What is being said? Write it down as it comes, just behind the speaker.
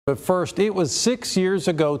But first, it was 6 years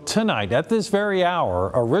ago tonight, at this very hour,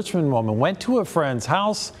 a Richmond woman went to a friend's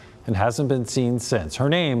house and hasn't been seen since. Her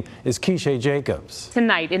name is Keeshae Jacobs.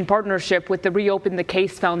 Tonight, in partnership with the Reopen the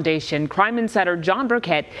Case Foundation, crime insider John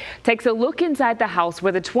Burkett takes a look inside the house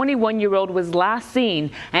where the 21-year-old was last seen,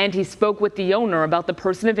 and he spoke with the owner about the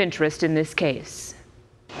person of interest in this case.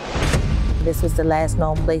 This was the last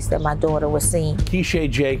known place that my daughter was seen. Keeshae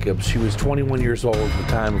Jacobs, she was 21 years old at the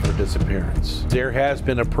time of her disappearance. There has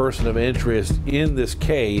been a person of interest in this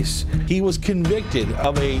case. He was convicted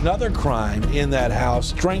of another crime in that house,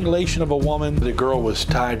 strangulation of a woman. The girl was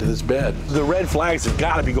tied to this bed. The red flags have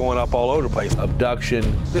got to be going up all over the place.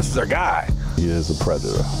 Abduction. This is our guy. He is a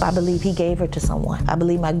predator. I believe he gave her to someone. I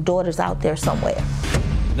believe my daughter's out there somewhere.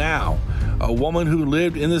 Now, a woman who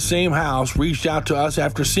lived in the same house reached out to us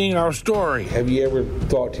after seeing our story. Have you ever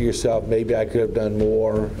thought to yourself, maybe I could have done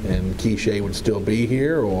more and Keeshae would still be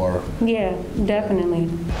here, or? Yeah, definitely.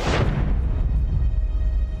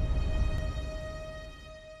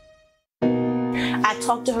 I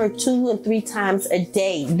talk to her 2 and 3 times a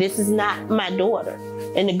day. This is not my daughter.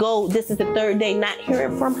 And to go, this is the 3rd day not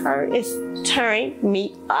hearing from her is tearing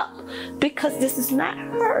me up because this is not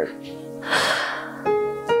her.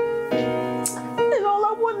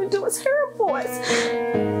 To do is hear her voice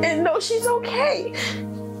and know she's okay.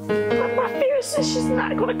 But my fear is that she's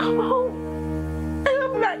not going to come home, and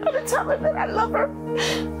I'm not going to tell her that I love her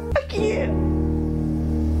again.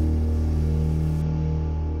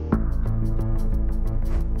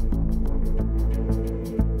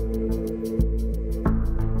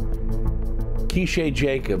 Keeshae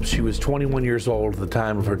Jacobs, she was 21 years old at the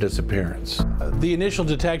time of her disappearance. The initial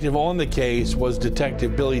detective on the case was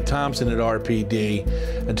Detective Billy Thompson at RPD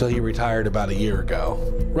until he retired about a year ago.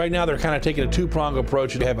 Right now they're kind of taking a two-pronged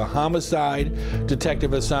approach. They have a homicide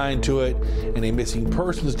detective assigned to it and a missing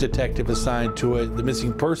persons detective assigned to it. The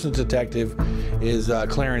missing persons detective is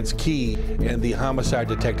Clarence Key, and the homicide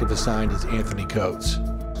detective assigned is Anthony Coates.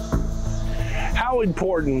 How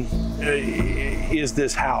important is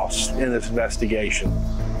this house in this investigation?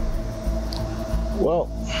 Well,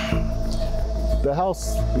 the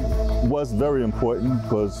house was very important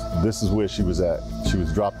because this is where she was at. She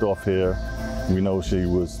was dropped off here. We know she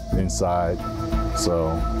was inside. So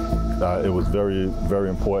it was very, very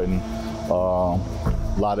important. A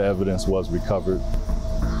lot of evidence was recovered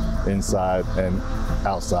inside and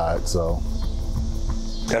outside. So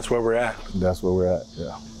that's where we're at. That's where we're at,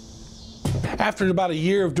 yeah. After about a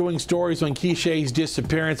year of doing stories on Keeshae's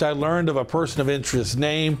disappearance, I learned of a person of interest's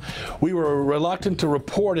name. We were reluctant to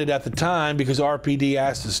report it at the time because RPD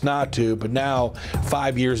asked us not to, but now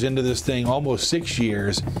 5 years into this thing, almost 6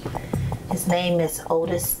 years. His name is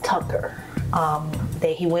Otis Tucker.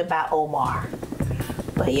 He went by Omar.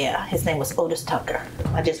 But yeah, his name was Otis Tucker.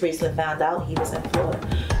 I just recently found out he was in Florida.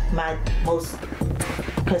 My most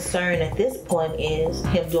concern at this point is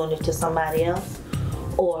him doing it to somebody else,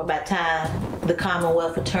 or by the time the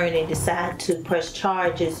Commonwealth attorney decide to press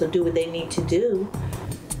charges or do what they need to do,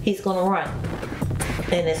 he's gonna run.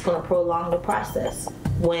 And it's gonna prolong the process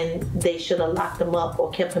when they should have locked him up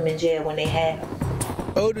or kept him in jail when they had.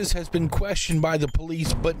 Otis has been questioned by the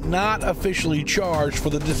police but not officially charged for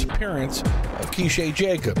the disappearance of Keeshae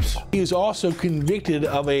Jacobs. He is also convicted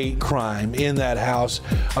of a crime in that house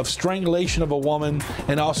of strangulation of a woman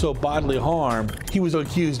and also bodily harm. He was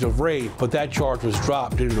accused of rape, but that charge was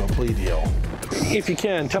dropped due to a plea deal. If you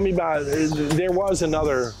can, tell me about, there was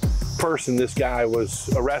another person this guy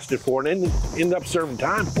was arrested for and ended up serving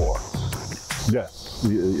time for. Yes,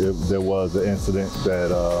 there was an incident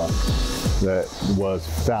that was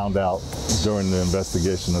found out during the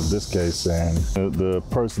investigation of this case, and the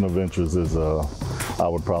person of interest is I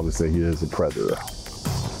would probably say he is a predator.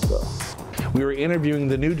 So. We were interviewing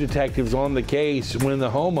the new detectives on the case when the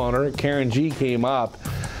homeowner, Karen G, came up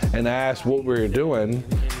and asked what we were doing.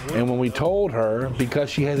 And when we told her, because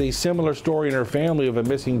she has a similar story in her family of a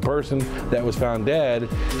missing person that was found dead,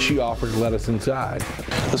 she offered to let us inside.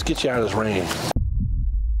 Let's get you out of this rain.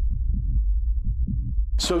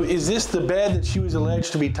 So is this the bed that she was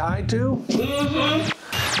alleged to be tied to?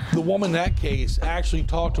 Mm-hmm. The woman in that case actually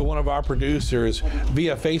talked to one of our producers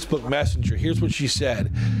via Facebook Messenger. Here's what she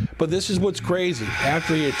said. But this is what's crazy.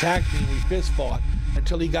 After he attacked me, we fist fought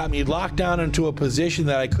until he got me locked down into a position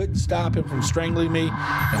that I couldn't stop him from strangling me.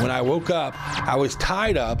 And when I woke up, I was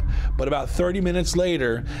tied up, but about 30 minutes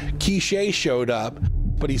later, Keeshae showed up,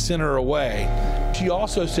 but he sent her away. She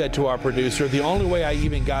also said to our producer, the only way I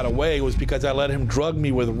even got away was because I let him drug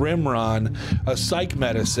me with Rimron, a psych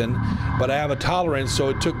medicine, but I have a tolerance, so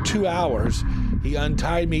it took 2 hours. He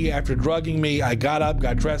untied me after drugging me. I got up,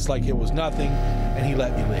 got dressed like it was nothing, and he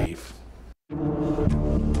let me leave.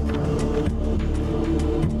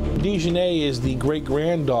 Keeshae is the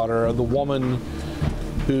great-granddaughter of the woman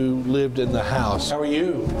who lived in the house. How are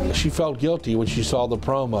you? She felt guilty when she saw the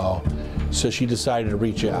promo, so she decided to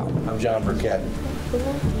reach out. I'm John Burkett.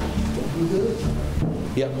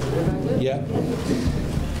 Yep. Yep.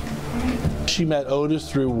 She met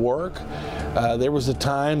Otis through work. There was a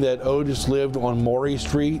time that Otis lived on Maury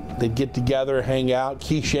Street. They'd get together, hang out.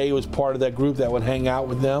 Keeshae was part of that group that would hang out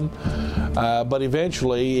with them. But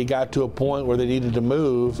eventually, it got to a point where they needed to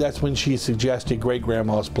move. That's when she suggested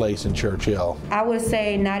Great-Grandma's place in Churchill. I would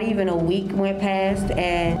say not even a week went past,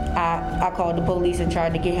 and I called the police and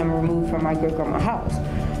tried to get him removed from my great-grandma's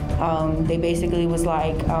house. They basically was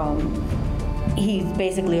like, he's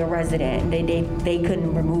basically a resident. They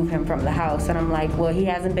couldn't remove him from the house. And I'm like, well, he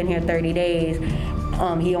hasn't been here 30 days.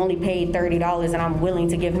 He only paid $30, and I'm willing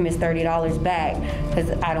to give him his $30 back because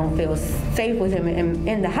I don't feel safe with him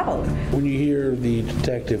in the house. When you hear the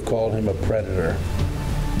detective call him a predator,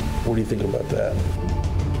 what do you think about that?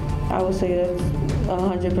 I would say that's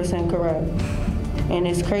 100% correct. And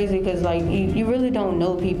it's crazy because, like, you really don't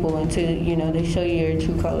know people until, you know, they show you your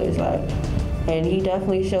true colors. Like, and he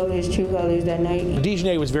definitely showed his true colors that night.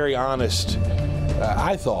 Keeshae was very honest,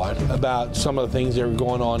 I thought, about some of the things that were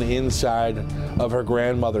going on inside of her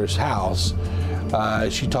grandmother's house.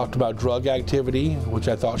 She talked about drug activity, which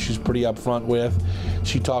I thought she was pretty upfront with.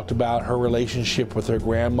 She talked about her relationship with her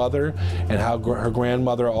grandmother and how her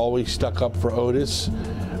grandmother always stuck up for Otis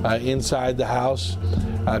inside the house.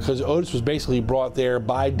 Because Otis was basically brought there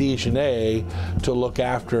by Keeshae to look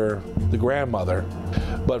after the grandmother.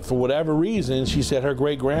 But for whatever reason, she said her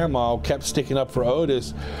great-grandma kept sticking up for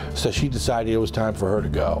Otis, so she decided it was time for her to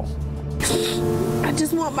go. I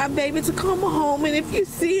just want my baby to come home, and if you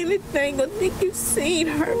see anything or think you've seen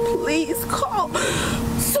her, please call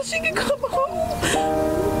so she can come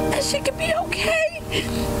home and she can be okay.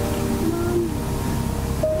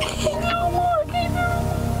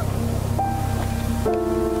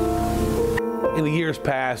 In the years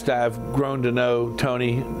past, I've grown to know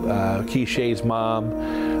Toni, Keeshae's mom.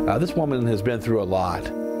 This woman has been through a lot.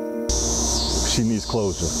 She needs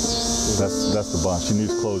closure. That's the bond. She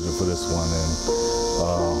needs closure for this one, and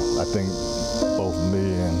I think both me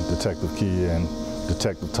and Detective Key and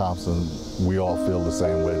Detective Thompson, we all feel the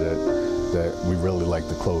same way that we really like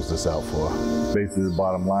to close this out for her. Basically, the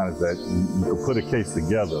bottom line is that you can put a case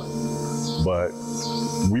together, but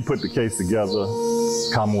we put the case together,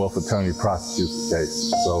 Commonwealth Attorney prosecutes the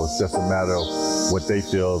case. So it's just a matter of what they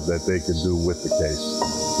feel that they can do with the case.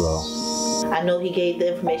 So I know he gave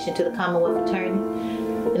the information to the Commonwealth Attorney,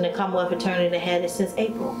 and the Commonwealth Attorney that had it since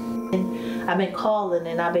April. And I've been calling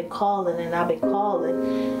and I've been calling and I've been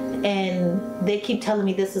calling, and they keep telling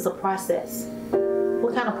me this is a process.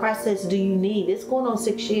 What kind of process do you need? It's going on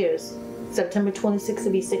 6 years. September 26th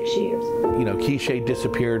will be 6 years. You know, Keeshae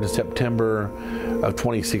disappeared in September of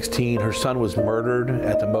 2016. Her son was murdered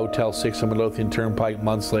at the Motel 6 on Midlothian Turnpike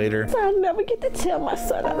months later. I'll never get to tell my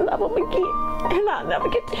son I love him again, and I'll never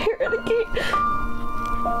get to hear it again.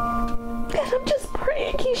 And I'm just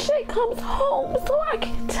praying Keeshae comes home so I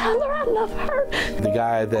can tell her I love her. The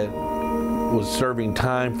guy that was serving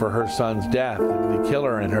time for her son's death, the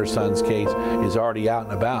killer in her son's case, is already out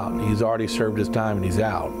and about. He's already served his time and he's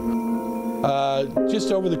out.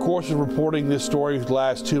 Just over the course of reporting this story for the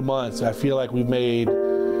last 2 months, I feel like we've made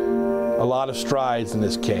a lot of strides in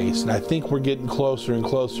this case, and I think we're getting closer and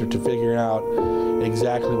closer to figuring out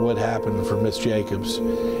exactly what happened for Miss Jacobs,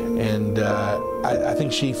 and I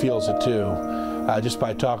think she feels it too. Just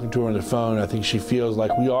by talking to her on the phone, I think she feels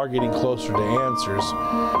like we are getting closer to answers.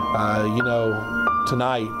 You know,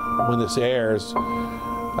 tonight, when this airs,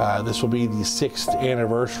 this will be the 6th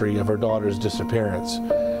anniversary of her daughter's disappearance.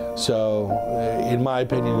 So, in my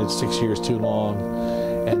opinion, it's 6 years too long,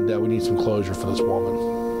 and we need some closure for this woman.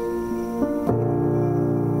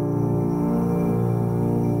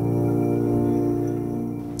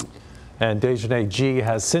 And Keeshae G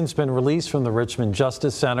has since been released from the Richmond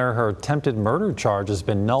Justice Center. Her attempted murder charge has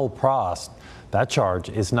been null pros. That charge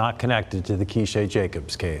is not connected to the Keeshae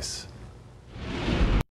Jacobs case.